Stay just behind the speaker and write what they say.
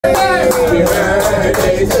Happy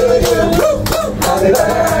birthday to you. Happy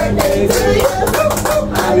birthday to you.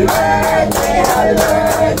 Happy birthday, happy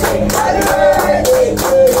birthday, happy birthday to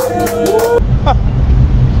you.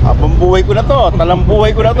 Habang buhay ko na to, talang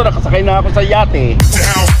buhay ko na to, nakasakay na ako sa yate.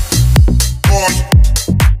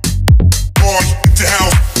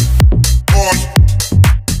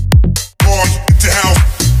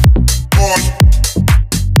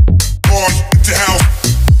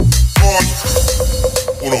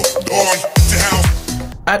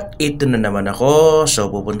 At ito na naman ako. So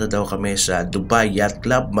pupunta daw kami sa Dubai Yacht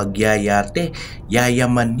Club, magyayate,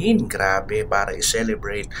 yayamanin, grabe, para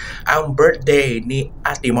i-celebrate ang birthday ni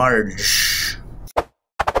Ate Marge.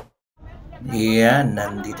 Yan,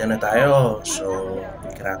 nandito na tayo. So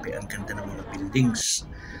grabe, ang ganda ng mga buildings.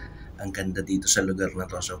 Ang ganda dito sa lugar na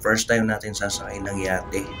to. So first time natin sasakay ng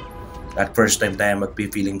yate. At first time tayo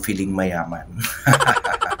magpi-feeling mayaman.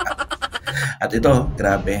 At ito,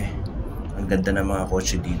 grabe. Ang ganda ng mga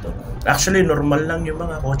kotse dito. Actually, normal lang yung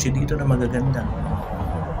mga kotse dito na magaganda.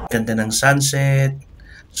 Ganda ng sunset.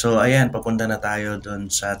 So, ayan, papunta na tayo doon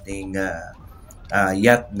sa ating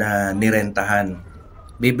yacht na nirentahan.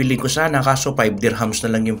 Bibili ko sana, kaso 5 dirhams na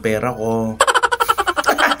lang yung pera ko.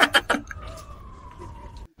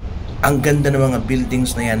 Ang ganda ng mga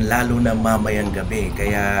buildings na yan, lalo na mamayang gabi.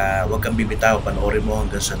 Kaya, huwag kang bibitaw, panoorin mo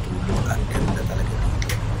hanggang sa tulog. Ang ganda talaga.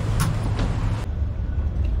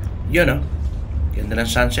 Yun o. Ganda ng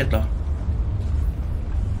sunset o.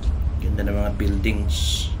 Ganda ng mga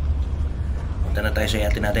buildings. Punta na tayo sa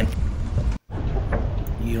yate natin.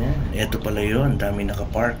 Yun. Eto pala yun. Dami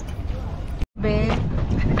nakapark. Be.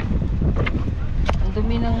 Ang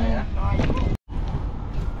dumi ng...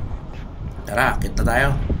 Tara, kita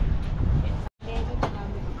tayo.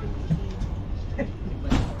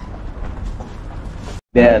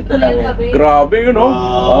 Grabe yun o.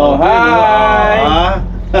 Oh, hi!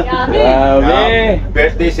 Grabe!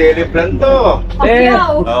 Birthday celebrant to! Te!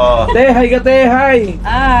 Oh. Te, hi ka te, hi!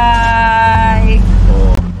 Ay!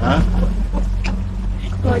 Ha?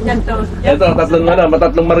 Ito,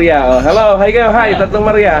 matatlong Maria. Oh, hello, hi kayo, hi, tatlong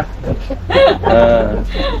Maria.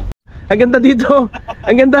 Ang ganda dito.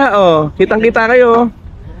 Ang ganda, oh. Kitang-kita kayo.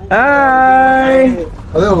 Hi!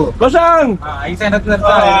 Hello! Kosang! Isa na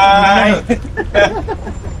tayo!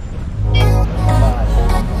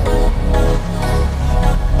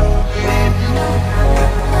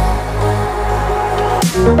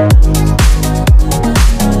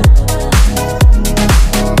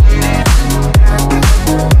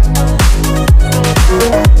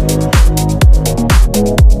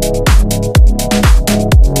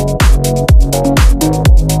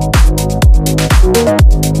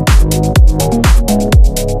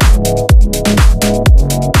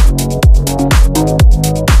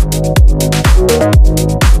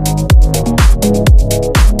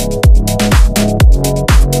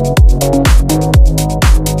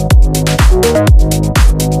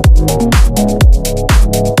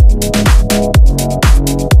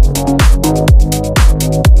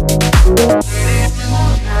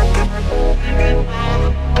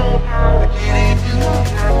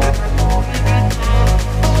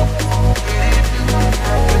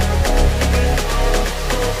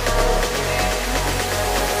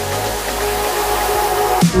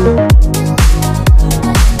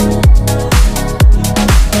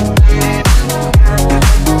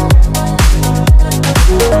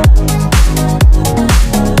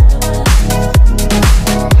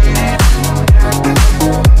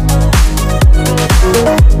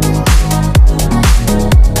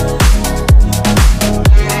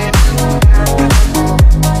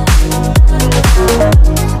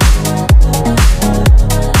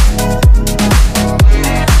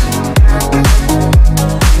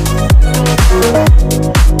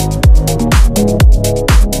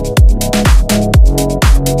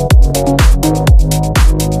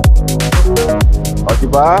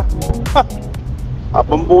 Diba?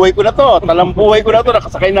 Habang buhay ko na to, talang buhay ko na to,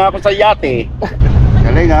 nakasakay na ako sa yate.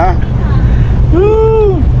 Galing ha?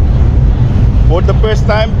 Woo! For the first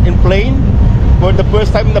time in plane, for the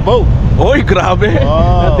first time in the boat. Oy, grabe!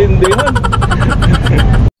 Wow. Natindi yun.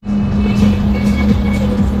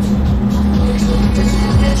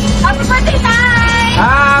 Happy birthday, Tay!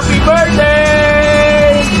 Happy birthday!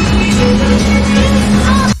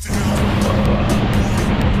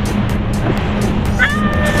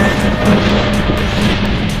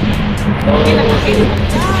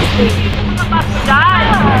 Yung mga baso dyan!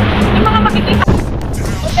 Yung mga makikita!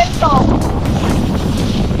 Hotel to!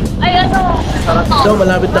 Ay, ano? So,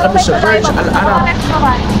 malapit na kami sa Burj Al Arab.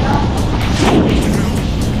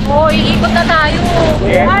 Oh, iikot na tayo!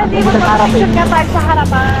 Ah, hindi mo mag-picture ka tayo sa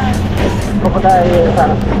harapan.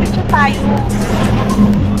 Picture tayo.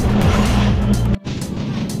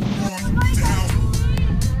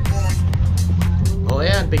 O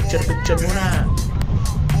ayan, picture muna.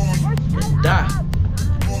 Ganda.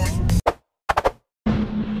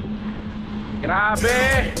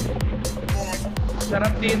 Grabe!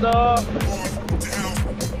 Sarap dito.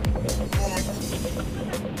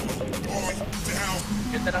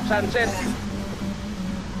 Ganda ng sunset.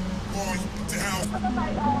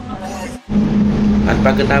 At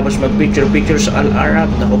pagkatapos mag-picture sa Al Arab,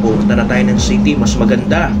 pupunta na tayo ng city, mas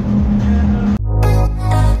maganda.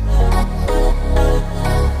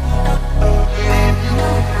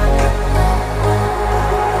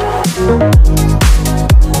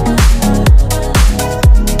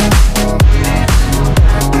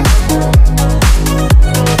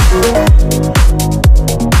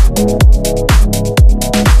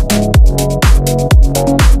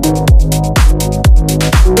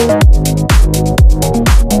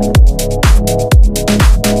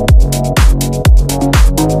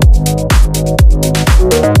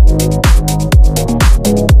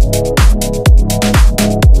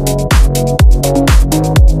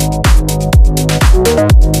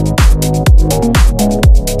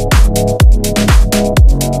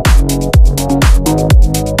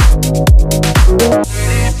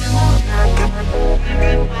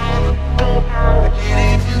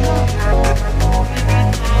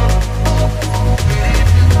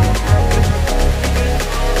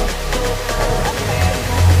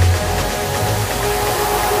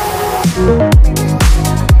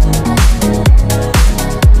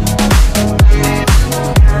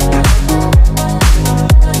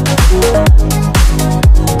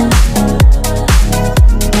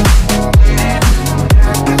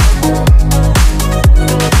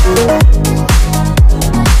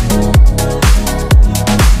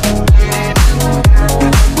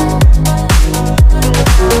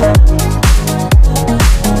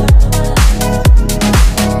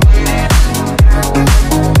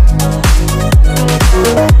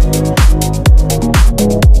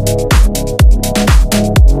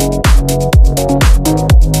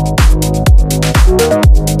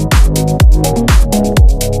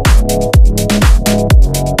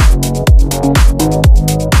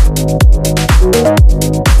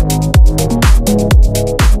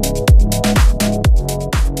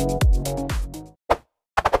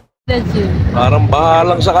 Parang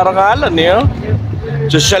bahalang sa karangalan eh, oh.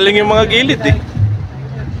 Sosyaling yung mga gilid eh.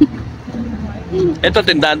 Ito,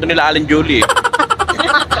 tindahan to nila Aling Julie eh.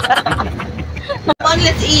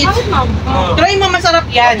 Let's eat. Try mo, masarap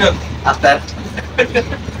yan. After?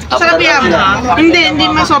 Masarap yan. Hindi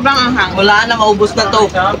man sobrang anghang. Wala na, maubos na to.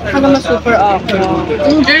 Ano mas super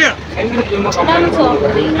Hindi. Ano to?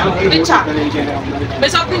 Pizza. May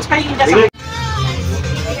soft drinks pa hindi kasi.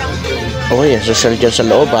 Oh, yan, social dyan sa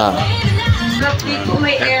loob ah. Sarap dito,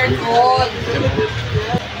 may aircon.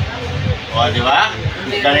 O, di ba?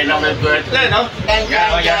 Kanina may birthday, no? Yan,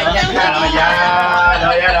 o, yan, o. Yan, o,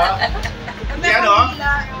 yan, o. Yan, o.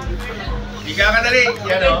 Higa ka na rin.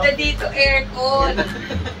 Yan, o. Ganda dito, aircon.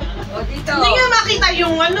 O, dito. Hindi nga makita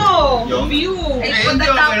yung ano, Yung? view. Ay, Ayun,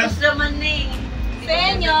 pagkatapos naman na eh.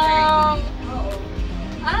 Senyong!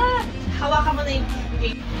 Ah, Hawakan mo na yung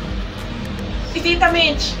cake. Si Tita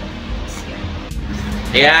Mitch.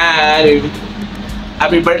 Ayan.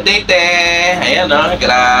 Happy birthday, te. Ayan, oh.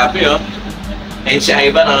 Grabe, oh. Ayun si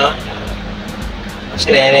Ivan, oh.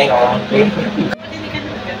 Si Neneng, oh.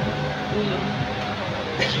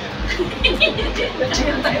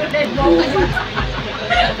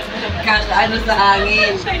 Kakaano sa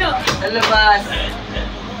hangin. Sa labas.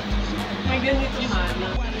 may ganito man.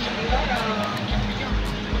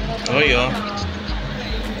 Oy, oh.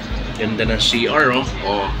 Ganda ng CR, oh.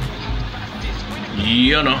 Oh.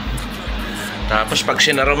 Yan, oh. Tapos pag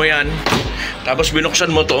sinara mo yan, tapos binuksan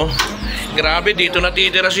mo to, grabe, dito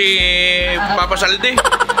natitira si Papa Salde.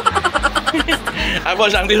 Ah,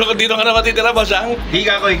 Bosang, dito ka na matitira, Bosang?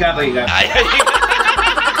 Higa ko. Ay, ay.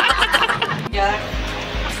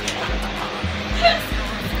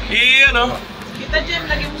 Iyan, oh. Kita dyan,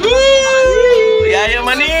 lagi mo. Woo!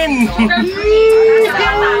 Yayamanin!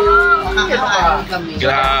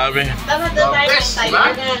 Grabe. Tama doon tayo. Tayo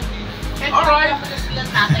na. Alright.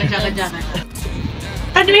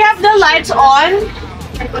 And we have the lights on.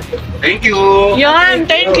 Thank you. Yan,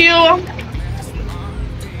 thank you.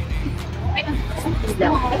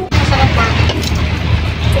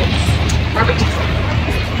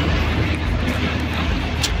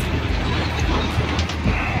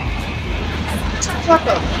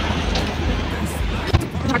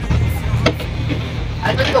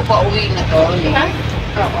 Ano ito pa uwi na to?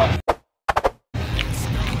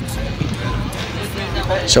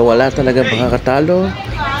 So wala talaga makakatalo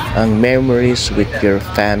ang memories with your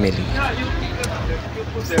family.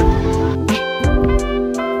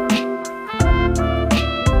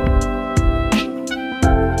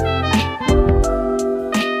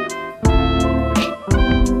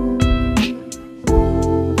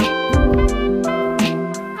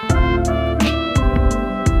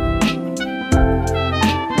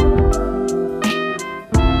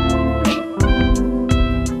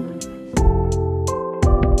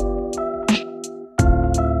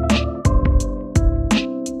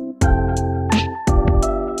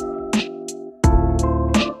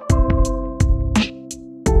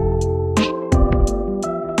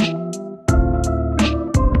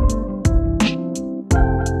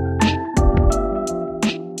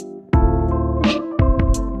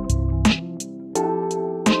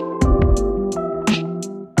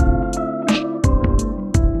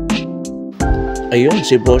 Ayun,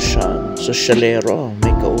 si Boss Sean, sosyalero,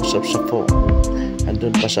 may kausap sa phone.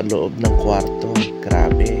 Andun pa sa loob ng kwarto.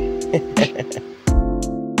 Grabe.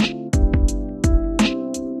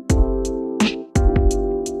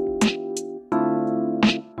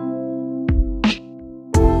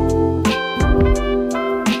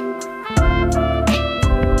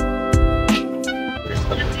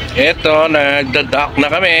 Eto, nagda-dock na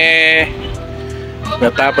kami.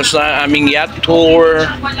 Natapos na aming yacht tour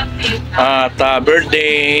at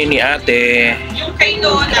birthday ni ate.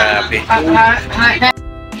 Grabe.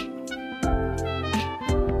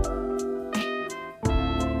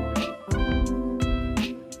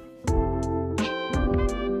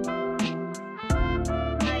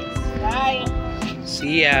 Bye.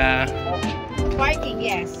 See ya. Parking,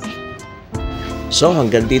 yes. So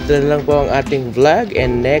hanggang dito na lang po ang ating vlog,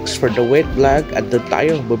 and next for the wet vlog, at doon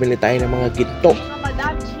tayo, bumili tayo ng mga ginto.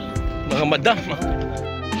 Madam Chi. Mga madam.